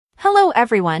Hello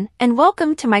everyone, and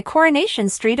welcome to my Coronation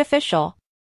Street official.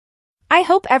 I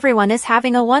hope everyone is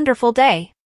having a wonderful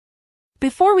day.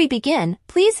 Before we begin,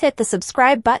 please hit the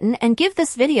subscribe button and give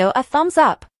this video a thumbs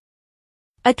up.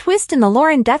 A twist in the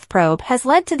Lauren death probe has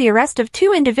led to the arrest of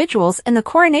two individuals in the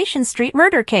Coronation Street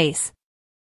murder case.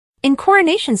 In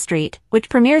Coronation Street, which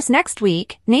premieres next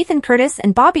week, Nathan Curtis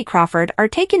and Bobby Crawford are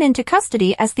taken into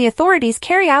custody as the authorities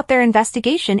carry out their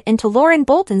investigation into Lauren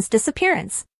Bolton's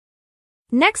disappearance.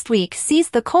 Next week sees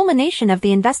the culmination of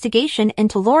the investigation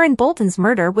into Lauren Bolton's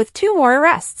murder with two more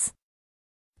arrests.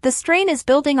 The strain is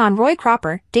building on Roy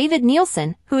Cropper, David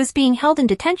Nielsen, who is being held in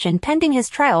detention pending his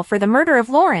trial for the murder of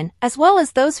Lauren, as well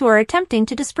as those who are attempting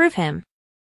to disprove him.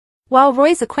 While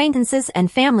Roy's acquaintances and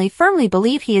family firmly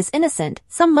believe he is innocent,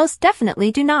 some most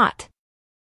definitely do not.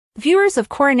 Viewers of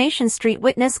Coronation Street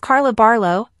witness Carla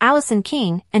Barlow, Allison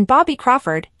King, and Bobby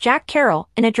Crawford, Jack Carroll,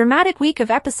 in a dramatic week of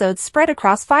episodes spread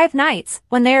across 5 nights,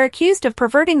 when they are accused of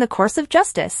perverting the course of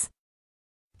justice.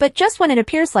 But just when it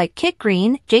appears like Kit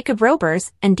Green, Jacob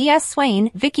Robers, and D.S.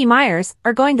 Swain, Vicky Myers,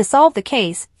 are going to solve the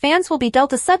case, fans will be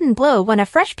dealt a sudden blow when a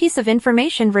fresh piece of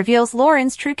information reveals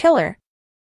Lauren's true killer.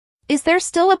 Is there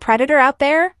still a predator out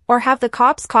there, or have the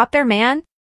cops caught their man?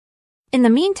 In the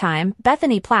meantime,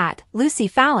 Bethany Platt, Lucy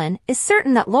Fallon, is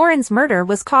certain that Lauren's murder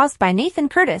was caused by Nathan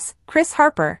Curtis, Chris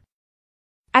Harper.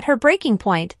 At her breaking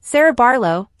point, Sarah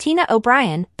Barlow, Tina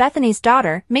O'Brien, Bethany's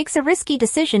daughter, makes a risky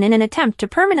decision in an attempt to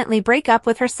permanently break up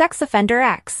with her sex offender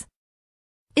ex.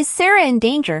 Is Sarah in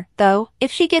danger, though,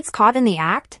 if she gets caught in the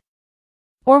act?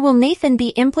 Or will Nathan be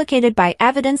implicated by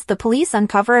evidence the police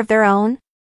uncover of their own?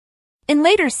 In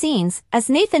later scenes, as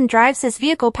Nathan drives his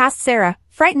vehicle past Sarah,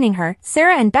 frightening her,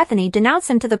 Sarah and Bethany denounce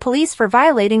him to the police for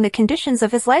violating the conditions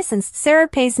of his license. Sarah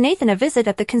pays Nathan a visit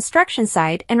at the construction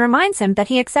site and reminds him that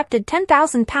he accepted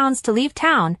 £10,000 to leave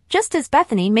town, just as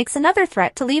Bethany makes another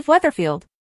threat to leave Weatherfield.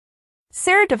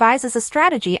 Sarah devises a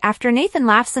strategy after Nathan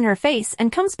laughs in her face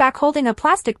and comes back holding a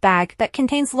plastic bag that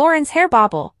contains Lauren's hair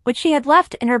bauble, which she had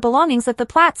left in her belongings at the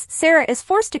Platts. Sarah is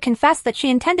forced to confess that she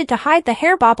intended to hide the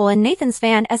hair bauble in Nathan's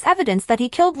van as evidence that he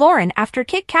killed Lauren after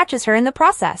Kit catches her in the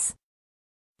process.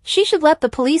 She should let the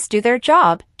police do their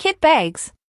job, Kit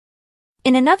begs.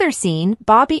 In another scene,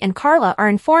 Bobby and Carla are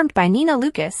informed by Nina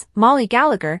Lucas, Molly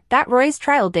Gallagher, that Roy's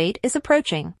trial date is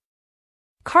approaching.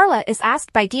 Carla is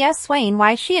asked by D.S. Swain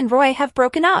why she and Roy have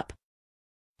broken up.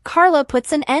 Carla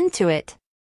puts an end to it.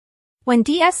 When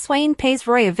D.S. Swain pays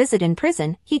Roy a visit in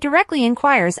prison, he directly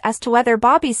inquires as to whether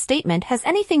Bobby's statement has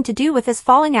anything to do with his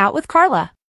falling out with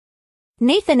Carla.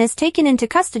 Nathan is taken into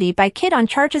custody by Kit on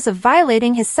charges of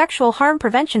violating his sexual harm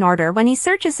prevention order when he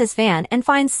searches his van and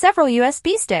finds several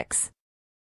USB sticks.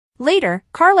 Later,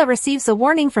 Carla receives a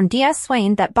warning from D.S.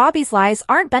 Swain that Bobby's lies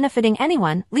aren't benefiting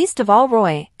anyone, least of all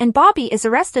Roy, and Bobby is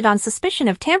arrested on suspicion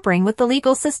of tampering with the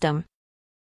legal system.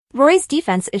 Roy's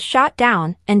defense is shot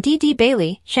down, and D.D.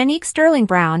 Bailey, Shanique Sterling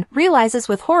Brown, realizes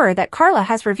with horror that Carla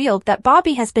has revealed that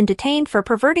Bobby has been detained for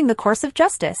perverting the course of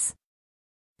justice.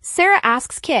 Sarah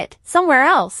asks Kit, somewhere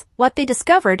else, what they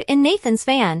discovered in Nathan's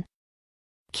van.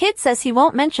 Kit says he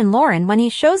won't mention Lauren when he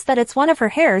shows that it's one of her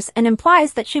hairs and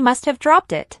implies that she must have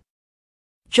dropped it.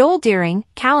 Joel Deering,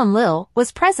 Callum Lill,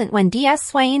 was present when D.S.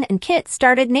 Swain and Kit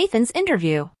started Nathan's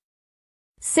interview.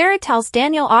 Sarah tells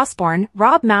Daniel Osborne,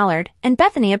 Rob Mallard, and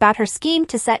Bethany about her scheme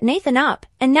to set Nathan up,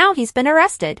 and now he's been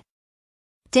arrested.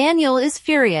 Daniel is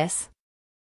furious.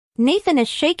 Nathan is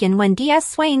shaken when D.S.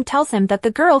 Swain tells him that the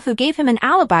girl who gave him an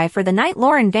alibi for the night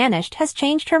Lauren vanished has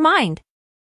changed her mind.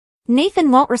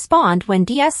 Nathan won't respond when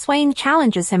D.S. Swain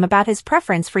challenges him about his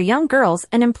preference for young girls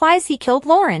and implies he killed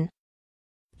Lauren.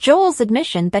 Joel's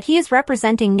admission that he is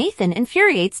representing Nathan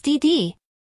infuriates Dee.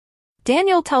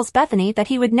 Daniel tells Bethany that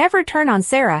he would never turn on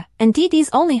Sarah, and Dee's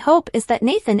only hope is that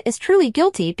Nathan is truly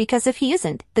guilty because if he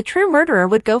isn't, the true murderer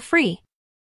would go free.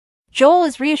 Joel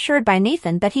is reassured by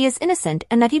Nathan that he is innocent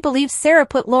and that he believes Sarah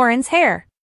put Lauren's hair.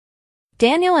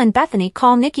 Daniel and Bethany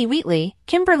call Nikki Wheatley,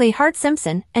 Kimberly Hart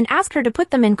Simpson, and ask her to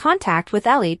put them in contact with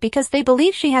Ellie because they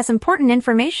believe she has important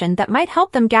information that might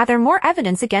help them gather more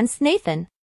evidence against Nathan.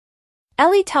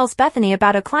 Ellie tells Bethany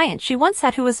about a client she once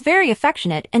had who was very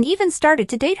affectionate and even started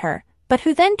to date her, but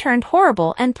who then turned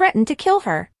horrible and threatened to kill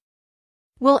her.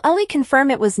 Will Ellie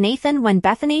confirm it was Nathan when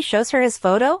Bethany shows her his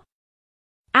photo?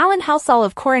 Alan Halsall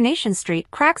of Coronation Street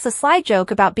cracks a sly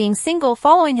joke about being single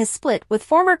following his split with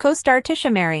former co-star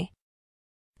Tisha Mary.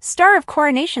 Star of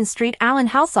Coronation Street Alan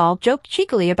Halsall joked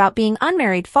cheekily about being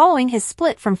unmarried following his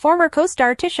split from former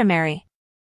co-star Tisha Mary.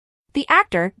 The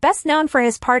actor, best known for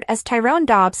his part as Tyrone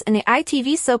Dobbs in the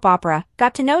ITV soap opera,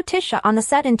 got to know Tisha on the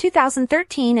set in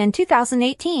 2013 and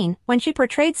 2018 when she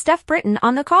portrayed Steph Britton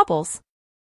on the Cobbles.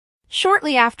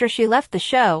 Shortly after she left the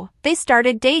show, they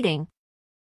started dating.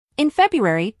 In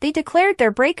February, they declared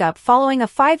their breakup following a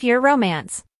 5-year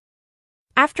romance.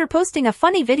 After posting a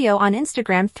funny video on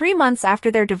Instagram 3 months after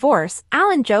their divorce,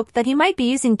 Alan joked that he might be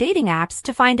using dating apps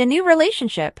to find a new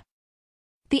relationship.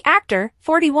 The actor,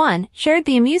 41, shared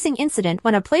the amusing incident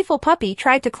when a playful puppy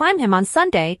tried to climb him on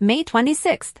Sunday, May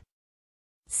 26.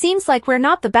 "Seems like we're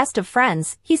not the best of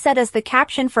friends," he said as the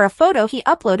caption for a photo he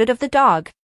uploaded of the dog.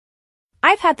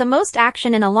 "I've had the most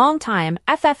action in a long time,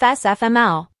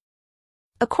 FFSFML."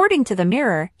 According to The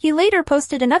Mirror, he later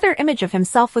posted another image of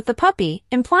himself with the puppy,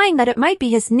 implying that it might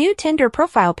be his new Tinder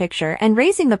profile picture and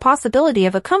raising the possibility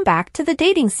of a comeback to the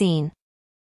dating scene.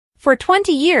 For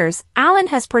 20 years, Alan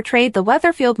has portrayed the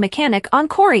Weatherfield mechanic on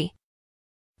Corrie.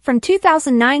 From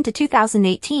 2009 to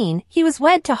 2018, he was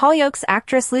wed to Hollyoaks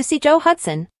actress Lucy Jo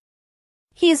Hudson.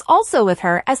 He is also with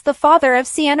her as the father of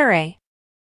Sienna Ray.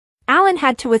 Alan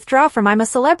had to withdraw from I'm a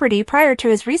Celebrity prior to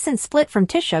his recent split from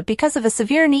Tisha because of a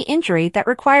severe knee injury that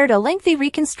required a lengthy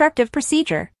reconstructive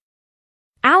procedure.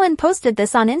 Alan posted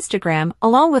this on Instagram,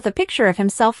 along with a picture of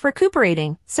himself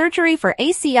recuperating, surgery for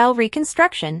ACL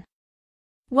reconstruction.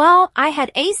 "Well, I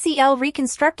had ACL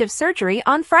reconstructive surgery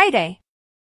on Friday.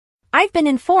 I've been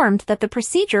informed that the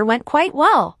procedure went quite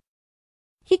well."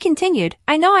 He continued,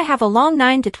 "I know I have a long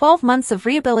 9 to 12 months of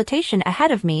rehabilitation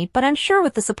ahead of me, but I'm sure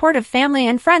with the support of family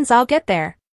and friends I'll get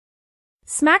there."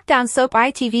 SmackDown soap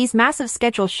ITV's massive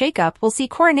schedule shakeup will see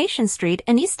Coronation Street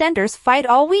and EastEnders fight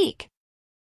all week.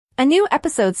 A new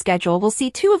episode schedule will see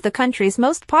 2 of the country's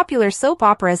most popular soap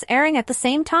operas airing at the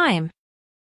same time.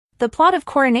 The plot of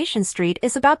Coronation Street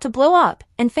is about to blow up,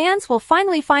 and fans will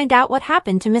finally find out what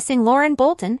happened to missing Lauren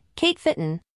Bolton, Kate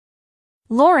Fitton.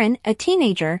 Lauren, a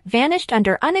teenager, vanished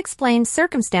under unexplained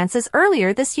circumstances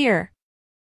earlier this year.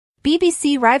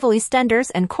 BBC rival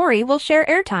EastEnders and Corrie will share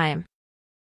airtime.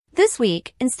 This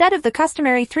week, instead of the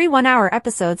customary 3 one-hour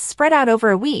episodes spread out over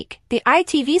a week, the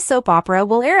ITV soap opera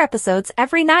will air episodes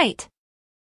every night.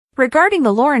 Regarding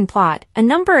the Lauren plot, a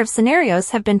number of scenarios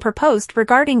have been proposed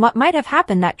regarding what might have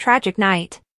happened that tragic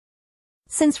night.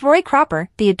 Since Roy Cropper,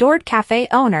 the adored cafe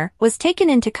owner, was taken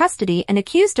into custody and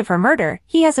accused of her murder,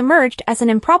 he has emerged as an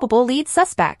improbable lead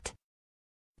suspect.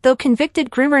 Though convicted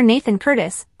groomer Nathan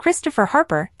Curtis, Christopher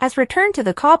Harper, has returned to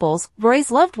the cobbles, Roy's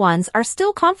loved ones are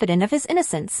still confident of his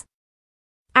innocence.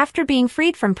 After being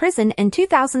freed from prison in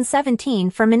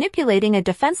 2017 for manipulating a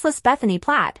defenseless Bethany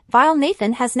Platt, vile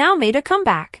Nathan has now made a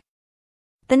comeback.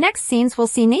 The next scenes will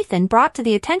see Nathan brought to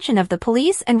the attention of the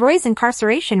police and Roy's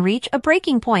incarceration reach a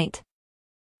breaking point.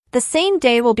 The same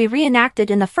day will be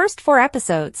reenacted in the first 4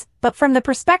 episodes, but from the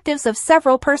perspectives of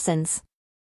several persons.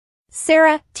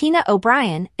 Sarah, Tina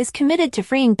O'Brien, is committed to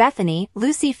freeing Bethany,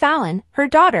 Lucy Fallon, her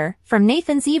daughter, from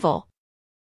Nathan's evil.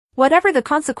 Whatever the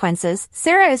consequences,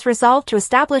 Sarah is resolved to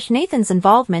establish Nathan's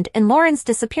involvement in Lauren's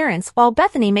disappearance while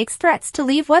Bethany makes threats to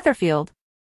leave Weatherfield.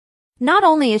 Not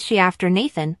only is she after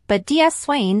Nathan, but DS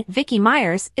Swain, Vicky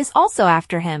Myers, is also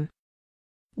after him.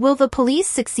 Will the police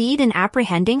succeed in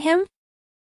apprehending him?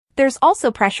 There's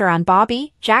also pressure on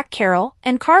Bobby, Jack Carroll,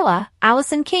 and Carla,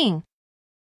 Allison King.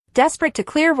 Desperate to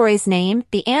clear Roy's name,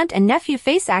 the aunt and nephew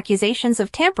face accusations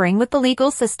of tampering with the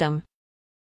legal system.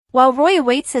 While Roy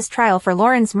awaits his trial for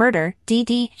Lauren's murder,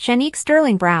 Dee Shanique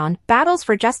Sterling Brown battles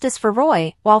for justice for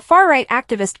Roy, while far-right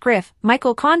activist Griff,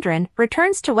 Michael Condren,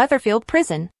 returns to Weatherfield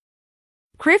prison.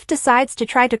 Griff decides to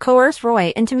try to coerce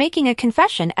Roy into making a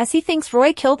confession as he thinks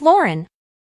Roy killed Lauren.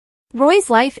 Roy's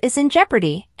life is in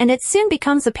jeopardy, and it soon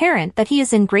becomes apparent that he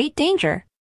is in great danger.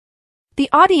 The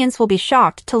audience will be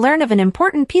shocked to learn of an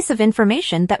important piece of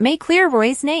information that may clear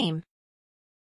Roy's name.